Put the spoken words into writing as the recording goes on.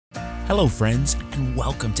Hello, friends, and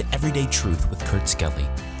welcome to Everyday Truth with Kurt Skelly.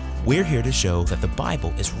 We're here to show that the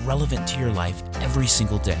Bible is relevant to your life every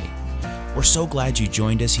single day. We're so glad you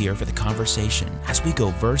joined us here for the conversation as we go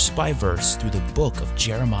verse by verse through the book of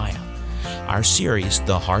Jeremiah. Our series,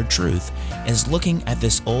 The Hard Truth, is looking at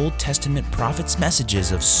this Old Testament prophet's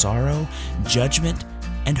messages of sorrow, judgment,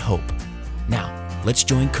 and hope. Now, let's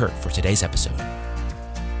join Kurt for today's episode.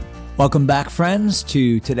 Welcome back, friends,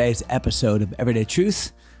 to today's episode of Everyday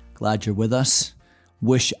Truth. Glad you're with us.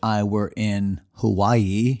 Wish I were in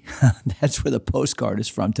Hawaii. That's where the postcard is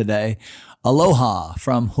from today. Aloha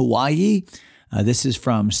from Hawaii. This is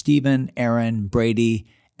from Stephen, Aaron, Brady,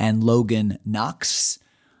 and Logan Knox.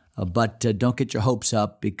 But don't get your hopes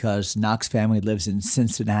up because Knox family lives in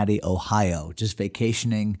Cincinnati, Ohio, just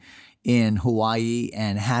vacationing in Hawaii.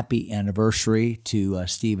 And happy anniversary to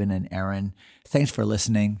Stephen and Aaron. Thanks for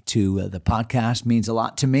listening to the podcast. Means a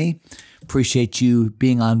lot to me. Appreciate you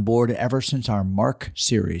being on board ever since our Mark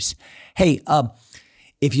series. Hey,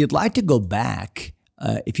 if you'd like to go back,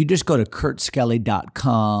 if you just go to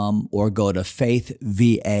kurtskelly.com or go to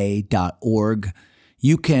faithva.org,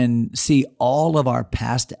 you can see all of our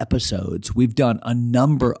past episodes. We've done a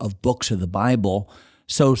number of books of the Bible.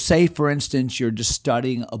 So say, for instance, you're just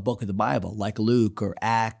studying a book of the Bible, like Luke or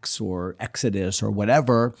Acts or Exodus or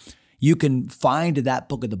whatever. You can find that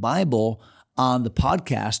book of the Bible on the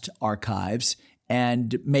podcast archives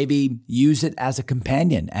and maybe use it as a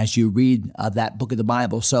companion as you read that book of the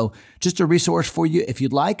Bible. So just a resource for you if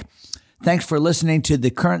you'd like. Thanks for listening to the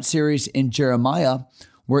current series in Jeremiah.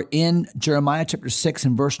 We're in Jeremiah chapter 6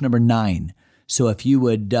 and verse number 9. So if you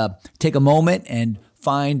would take a moment and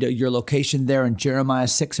find your location there in Jeremiah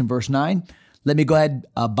 6 and verse 9, let me go ahead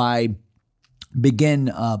by beginning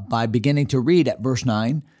to read at verse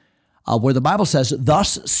 9. Where the Bible says,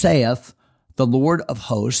 "Thus saith the Lord of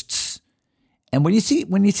hosts." And when you see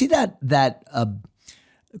that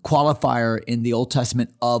qualifier in the Old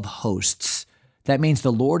Testament of hosts, that means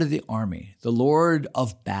the Lord of the army, the Lord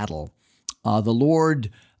of battle, the Lord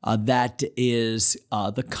that is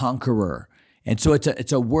the conqueror. And so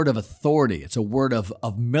it's a word of authority. It's a word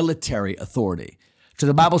of military authority. So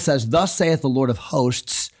the Bible says, "Thus saith the Lord of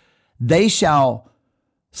hosts, they shall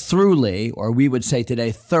thoroughly," or we would say today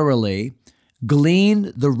thoroughly,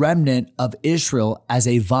 "glean the remnant of Israel as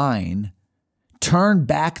a vine, turn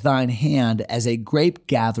back thine hand as a grape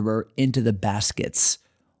gatherer into the baskets."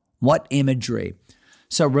 What imagery.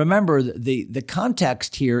 So remember, the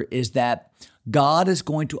context here is that God is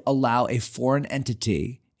going to allow a foreign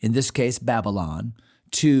entity, in this case Babylon,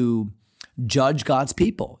 to judge God's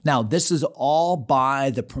people. Now, this is all by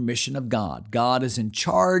the permission of God. God is in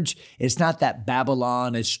charge. It's not that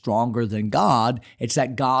Babylon is stronger than God. It's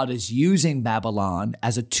that God is using Babylon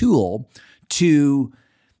as a tool to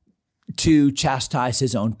chastise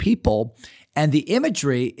his own people. And the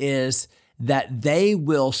imagery is that they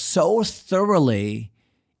will so thoroughly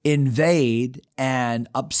invade and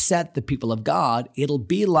upset the people of God, it'll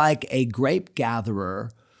be like a grape gatherer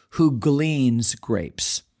who gleans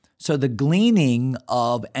grapes. So the gleaning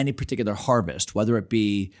of any particular harvest, whether it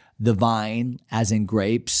be the vine, as in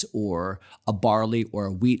grapes, or a barley or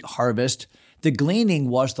a wheat harvest, the gleaning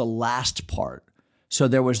was the last part. So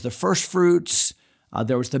there was the first fruits,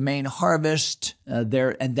 there was the main harvest, and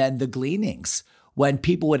then the gleanings, when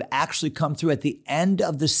people would actually come through at the end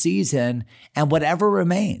of the season and whatever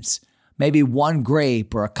remains, maybe one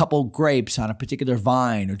grape or a couple grapes on a particular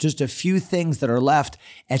vine or just a few things that are left,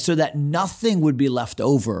 and so that nothing would be left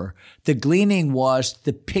over. The gleaning was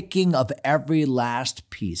the picking of every last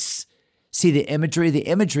piece. See the imagery? The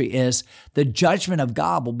imagery is the judgment of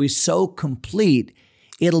God will be so complete,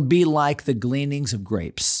 it'll be like the gleanings of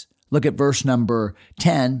grapes. Look at verse number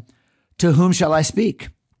 10. "To whom shall I speak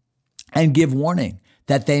and give warning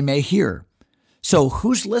that they may hear?" So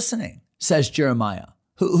who's listening, says Jeremiah?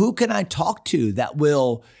 Who can I talk to that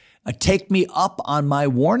will take me up on my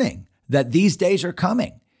warning that these days are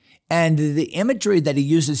coming? And the imagery that he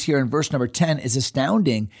uses here in verse number 10 is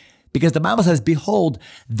astounding because the Bible says, "Behold,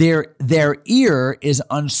 their ear is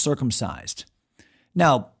uncircumcised."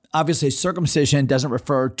 Now, obviously, circumcision doesn't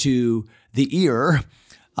refer to the ear.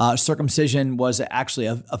 Circumcision was actually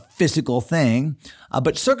a physical thing,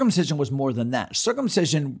 but circumcision was more than that.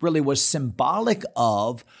 Circumcision really was symbolic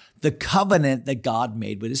of the covenant that God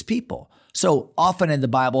made with his people. So often in the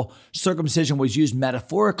Bible, circumcision was used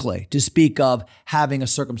metaphorically to speak of having a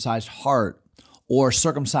circumcised heart or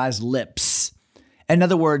circumcised lips. In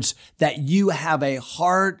other words, that you have a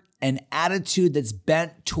heart an attitude that's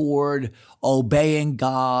bent toward obeying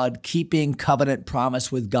God, keeping covenant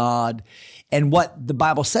promise with God. And what the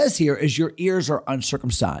Bible says here is your ears are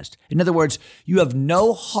uncircumcised. In other words, you have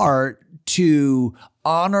no heart to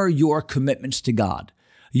honor your commitments to God.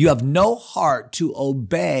 You have no heart to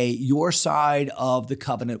obey your side of the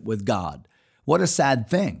covenant with God. What a sad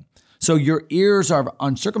thing. So your ears are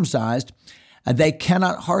uncircumcised, and they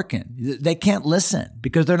cannot hearken. They can't listen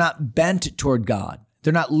because they're not bent toward God.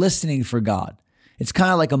 They're not listening for God. It's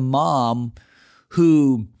kind of like a mom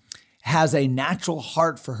who has a natural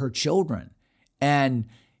heart for her children. And,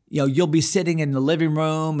 you'll be sitting in the living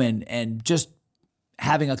room and just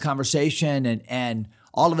having a conversation, and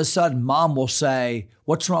all of a sudden mom will say,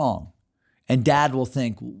 "What's wrong?" And dad will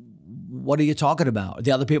think, "What are you talking about?"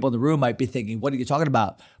 The other people in the room might be thinking, "What are you talking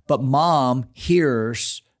about?" But mom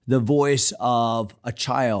hears the voice of a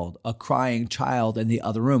child, a crying child in the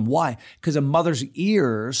other room. Why? Because a mother's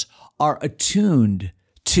ears are attuned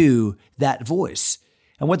to that voice.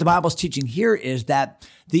 And what the Bible's teaching here is that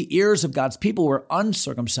the ears of God's people were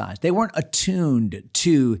uncircumcised. They weren't attuned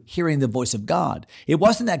to hearing the voice of God. It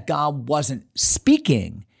wasn't that God wasn't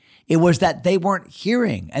speaking. It was that they weren't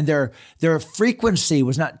hearing, and their frequency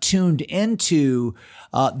was not tuned into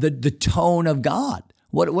the tone of God.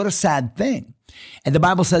 What a sad thing. And the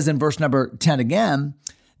Bible says in verse number 10 again,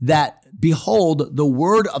 that behold, the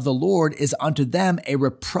word of the Lord is unto them a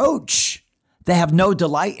reproach. They have no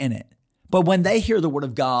delight in it. But when they hear the word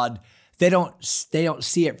of God, they don't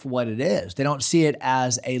see it for what it is. They don't see it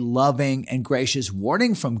as a loving and gracious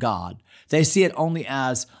warning from God. They see it only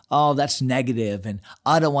as, oh, that's negative, and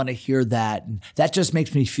I don't want to hear that, and that just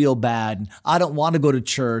makes me feel bad, and I don't want to go to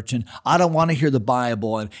church, and I don't want to hear the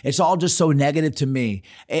Bible, and it's all just so negative to me.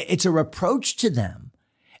 It's a reproach to them.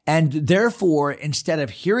 And therefore, instead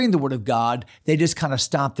of hearing the word of God, they just kind of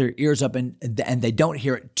stop their ears up and they don't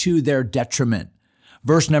hear it to their detriment.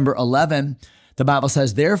 Verse number 11, the Bible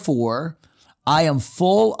says, therefore, I am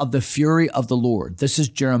full of the fury of the Lord. This is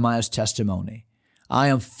Jeremiah's testimony. I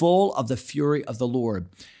am full of the fury of the Lord.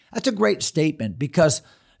 That's a great statement because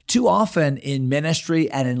too often in ministry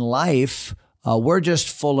and in life, we're just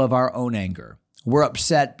full of our own anger. We're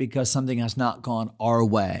upset because something has not gone our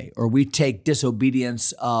way, or we take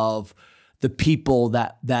disobedience of the people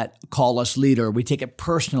that call us leader. We take it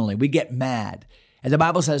personally. We get mad. And the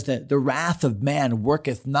Bible says that the wrath of man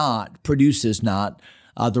worketh not, produces not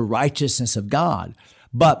the righteousness of God.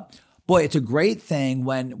 But boy, it's a great thing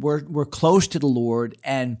when we're close to the Lord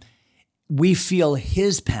and we feel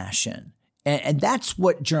his passion. And that's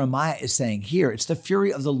what Jeremiah is saying here. It's the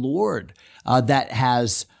fury of the Lord that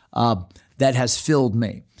has filled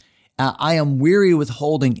me. I am weary with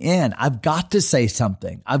holding in. I've got to say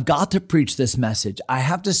something. I've got to preach this message. I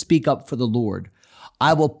have to speak up for the Lord.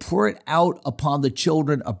 I will pour it out upon the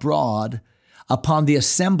children abroad, upon the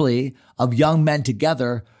assembly of young men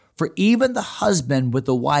together, for even the husband with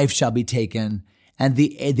the wife shall be taken, and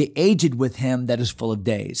the aged with him that is full of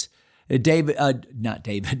days. Don't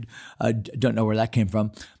know where that came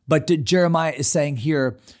from, but Jeremiah is saying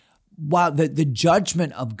here, wow, the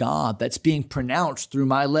judgment of God that's being pronounced through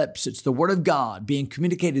my lips, it's the word of God being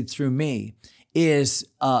communicated through me, is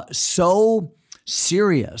so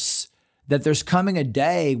serious that there's coming a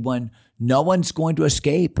day when no one's going to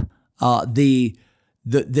escape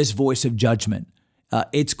this voice of judgment.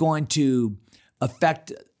 It's going to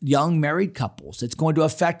affect young married couples. It's going to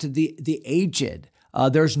affect the aged.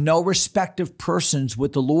 There's no respect of persons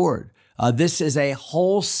with the Lord. This is a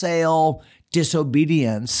wholesale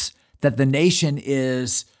disobedience that the nation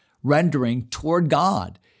is rendering toward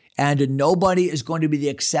God, and nobody is going to be the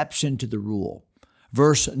exception to the rule.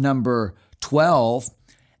 Verse number 12,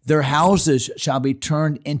 their houses shall be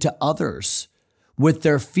turned into others, with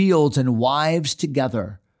their fields and wives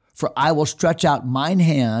together. For I will stretch out mine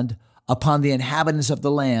hand upon the inhabitants of the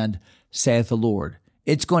land, saith the Lord.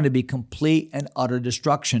 It's going to be complete and utter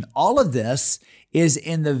destruction. All of this is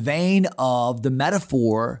in the vein of the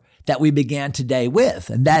metaphor that we began today with,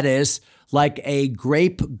 and that is like a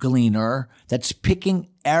grape gleaner that's picking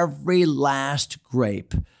every last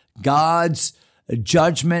grape. God's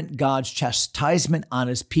judgment, God's chastisement on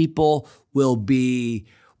his people will be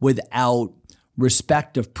without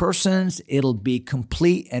respect of persons. It'll be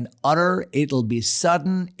complete and utter. It'll be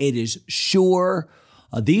sudden. It is sure.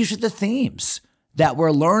 These are the themes that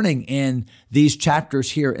we're learning in these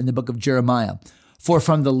chapters here in the book of Jeremiah. For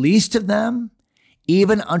from the least of them,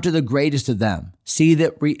 even unto the greatest of them. See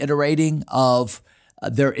that reiterating of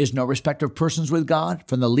there is no respect of persons with God.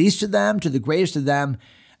 From the least of them to the greatest of them,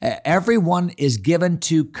 everyone is given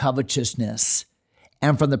to covetousness.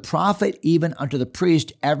 And from the prophet even unto the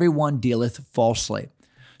priest, everyone dealeth falsely.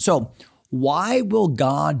 So why will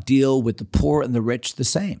God deal with the poor and the rich the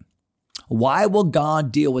same? Why will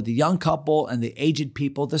God deal with the young couple and the aged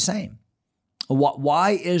people the same?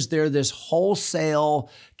 Why is there this wholesale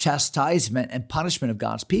chastisement and punishment of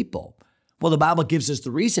God's people? Well, the Bible gives us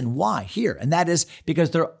the reason why here, and that is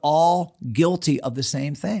because they're all guilty of the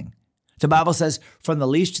same thing. The Bible says, from the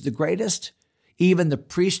least to the greatest, even the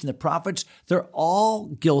priests and the prophets, they're all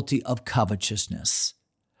guilty of covetousness.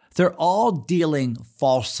 They're all dealing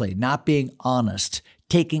falsely, not being honest,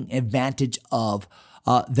 taking advantage of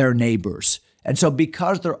their neighbors. And so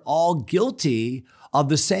because they're all guilty of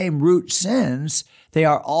the same root sins, they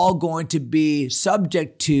are all going to be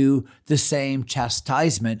subject to the same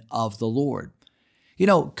chastisement of the Lord. You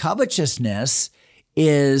know, covetousness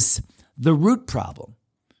is the root problem.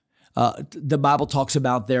 The Bible talks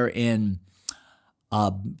about there in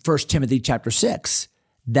 1 Timothy chapter 6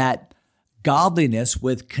 that godliness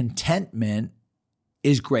with contentment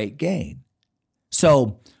is great gain.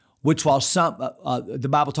 So, which while some, the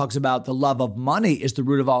Bible talks about the love of money is the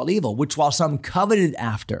root of all evil, which while some coveted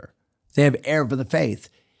after, they have erred from the faith.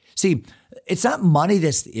 See, it's not money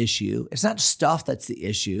that's the issue. It's not stuff that's the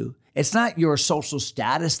issue. It's not your social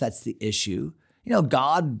status that's the issue. You know,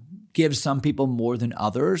 God gives some people more than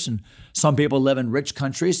others, and some people live in rich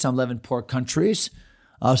countries, some live in poor countries.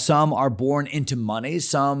 Some are born into money,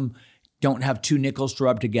 some don't have two nickels to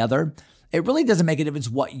rub together. It really doesn't make a difference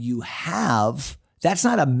what you have. That's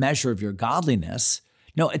not a measure of your godliness.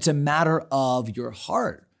 No, it's a matter of your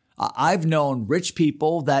heart. I've known rich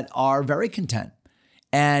people that are very content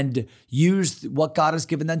and use what God has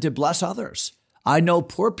given them to bless others. I know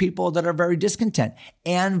poor people that are very discontent,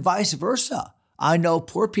 and vice versa. I know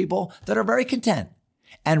poor people that are very content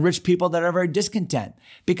and rich people that are very discontent,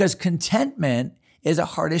 because contentment is a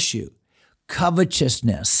heart issue.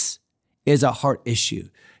 Covetousness is a heart issue.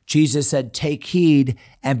 Jesus said, "Take heed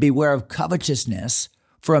and beware of covetousness,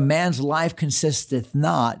 for a man's life consisteth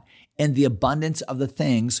not in the abundance of the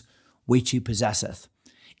things which he possesseth."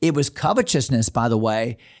 It was covetousness, by the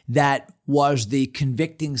way, that was the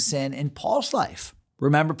convicting sin in Paul's life.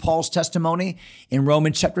 Remember Paul's testimony in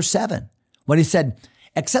Romans chapter 7, when he said,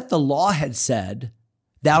 "Except the law had said,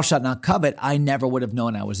 'Thou shalt not covet,' I never would have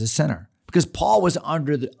known I was a sinner." Because Paul was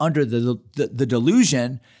under the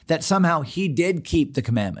delusion that somehow he did keep the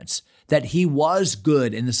commandments, that he was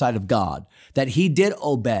good in the sight of God, that he did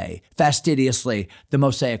obey fastidiously the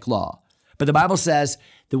Mosaic law. But the Bible says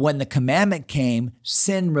that when the commandment came,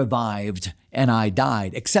 sin revived and I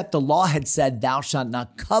died. Except the law had said, "Thou shalt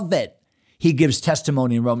not covet," he gives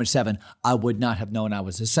testimony in Romans 7, "I would not have known I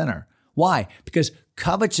was a sinner." Why? Because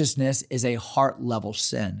covetousness is a heart level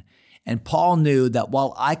sin. And Paul knew that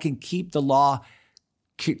while I can keep the law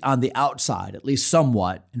on the outside, at least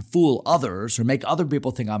somewhat, and fool others or make other people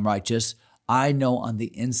think I'm righteous, I know on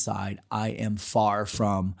the inside I am far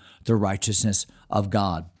from the righteousness of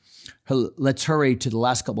God. Let's hurry to the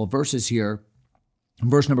last couple of verses here.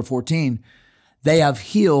 Verse number 14, "They have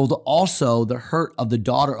healed also the hurt of the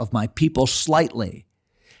daughter of my people slightly,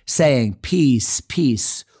 saying, 'Peace,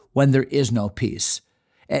 peace,' when there is no peace."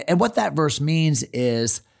 And what that verse means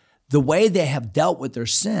is the way they have dealt with their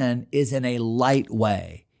sin is in a light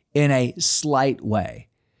way, in a slight way.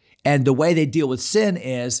 And the way they deal with sin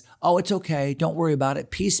is, "Oh, it's okay. Don't worry about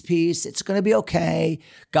it. Peace, peace. It's going to be okay.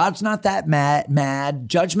 God's not that mad.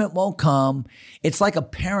 Judgment won't come." It's like a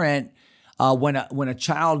parent when a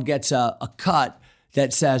child gets a cut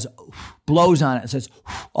that says, blows on it and says,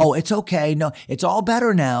 "Oh, it's okay. No, it's all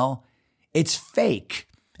better now." It's fake.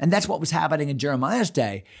 And that's what was happening in Jeremiah's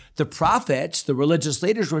day. The prophets, the religious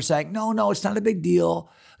leaders were saying, no, it's not a big deal.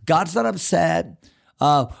 God's not upset.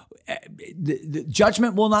 The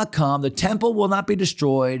judgment will not come. The temple will not be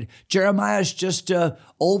destroyed. Jeremiah's just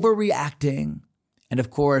overreacting. And of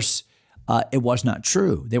course, it was not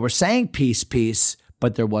true. They were saying peace, peace,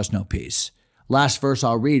 but there was no peace. Last verse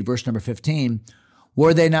I'll read, verse number 15.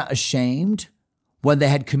 "Were they not ashamed when they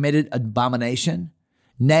had committed abomination?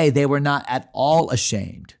 Nay, they were not at all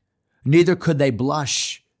ashamed, neither could they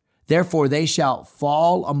blush. Therefore they shall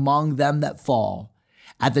fall among them that fall.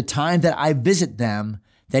 At the time that I visit them,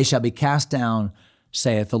 they shall be cast down,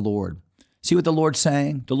 saith the Lord." See what the Lord's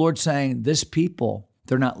saying? The Lord's saying, this people,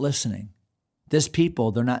 they're not listening. This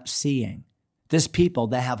people, they're not seeing. This people,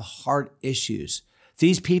 they have heart issues.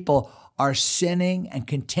 These people are sinning and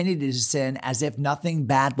continue to sin as if nothing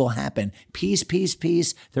bad will happen. Peace, peace,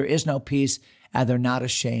 peace. There is no peace. And they're not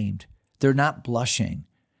ashamed. They're not blushing.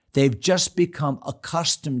 They've just become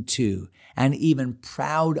accustomed to and even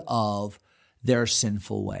proud of their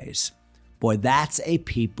sinful ways. Boy, that's a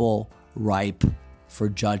people ripe for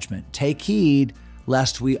judgment. Take heed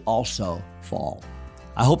lest we also fall.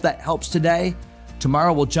 I hope that helps today.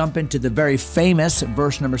 Tomorrow we'll jump into the very famous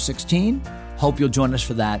verse number 16. Hope you'll join us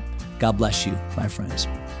for that. God bless you, my friends.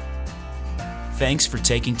 Thanks for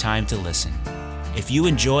taking time to listen. If you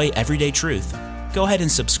enjoy Everyday Truth, go ahead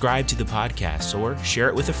and subscribe to the podcast or share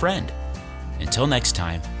it with a friend. Until next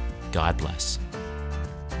time, God bless.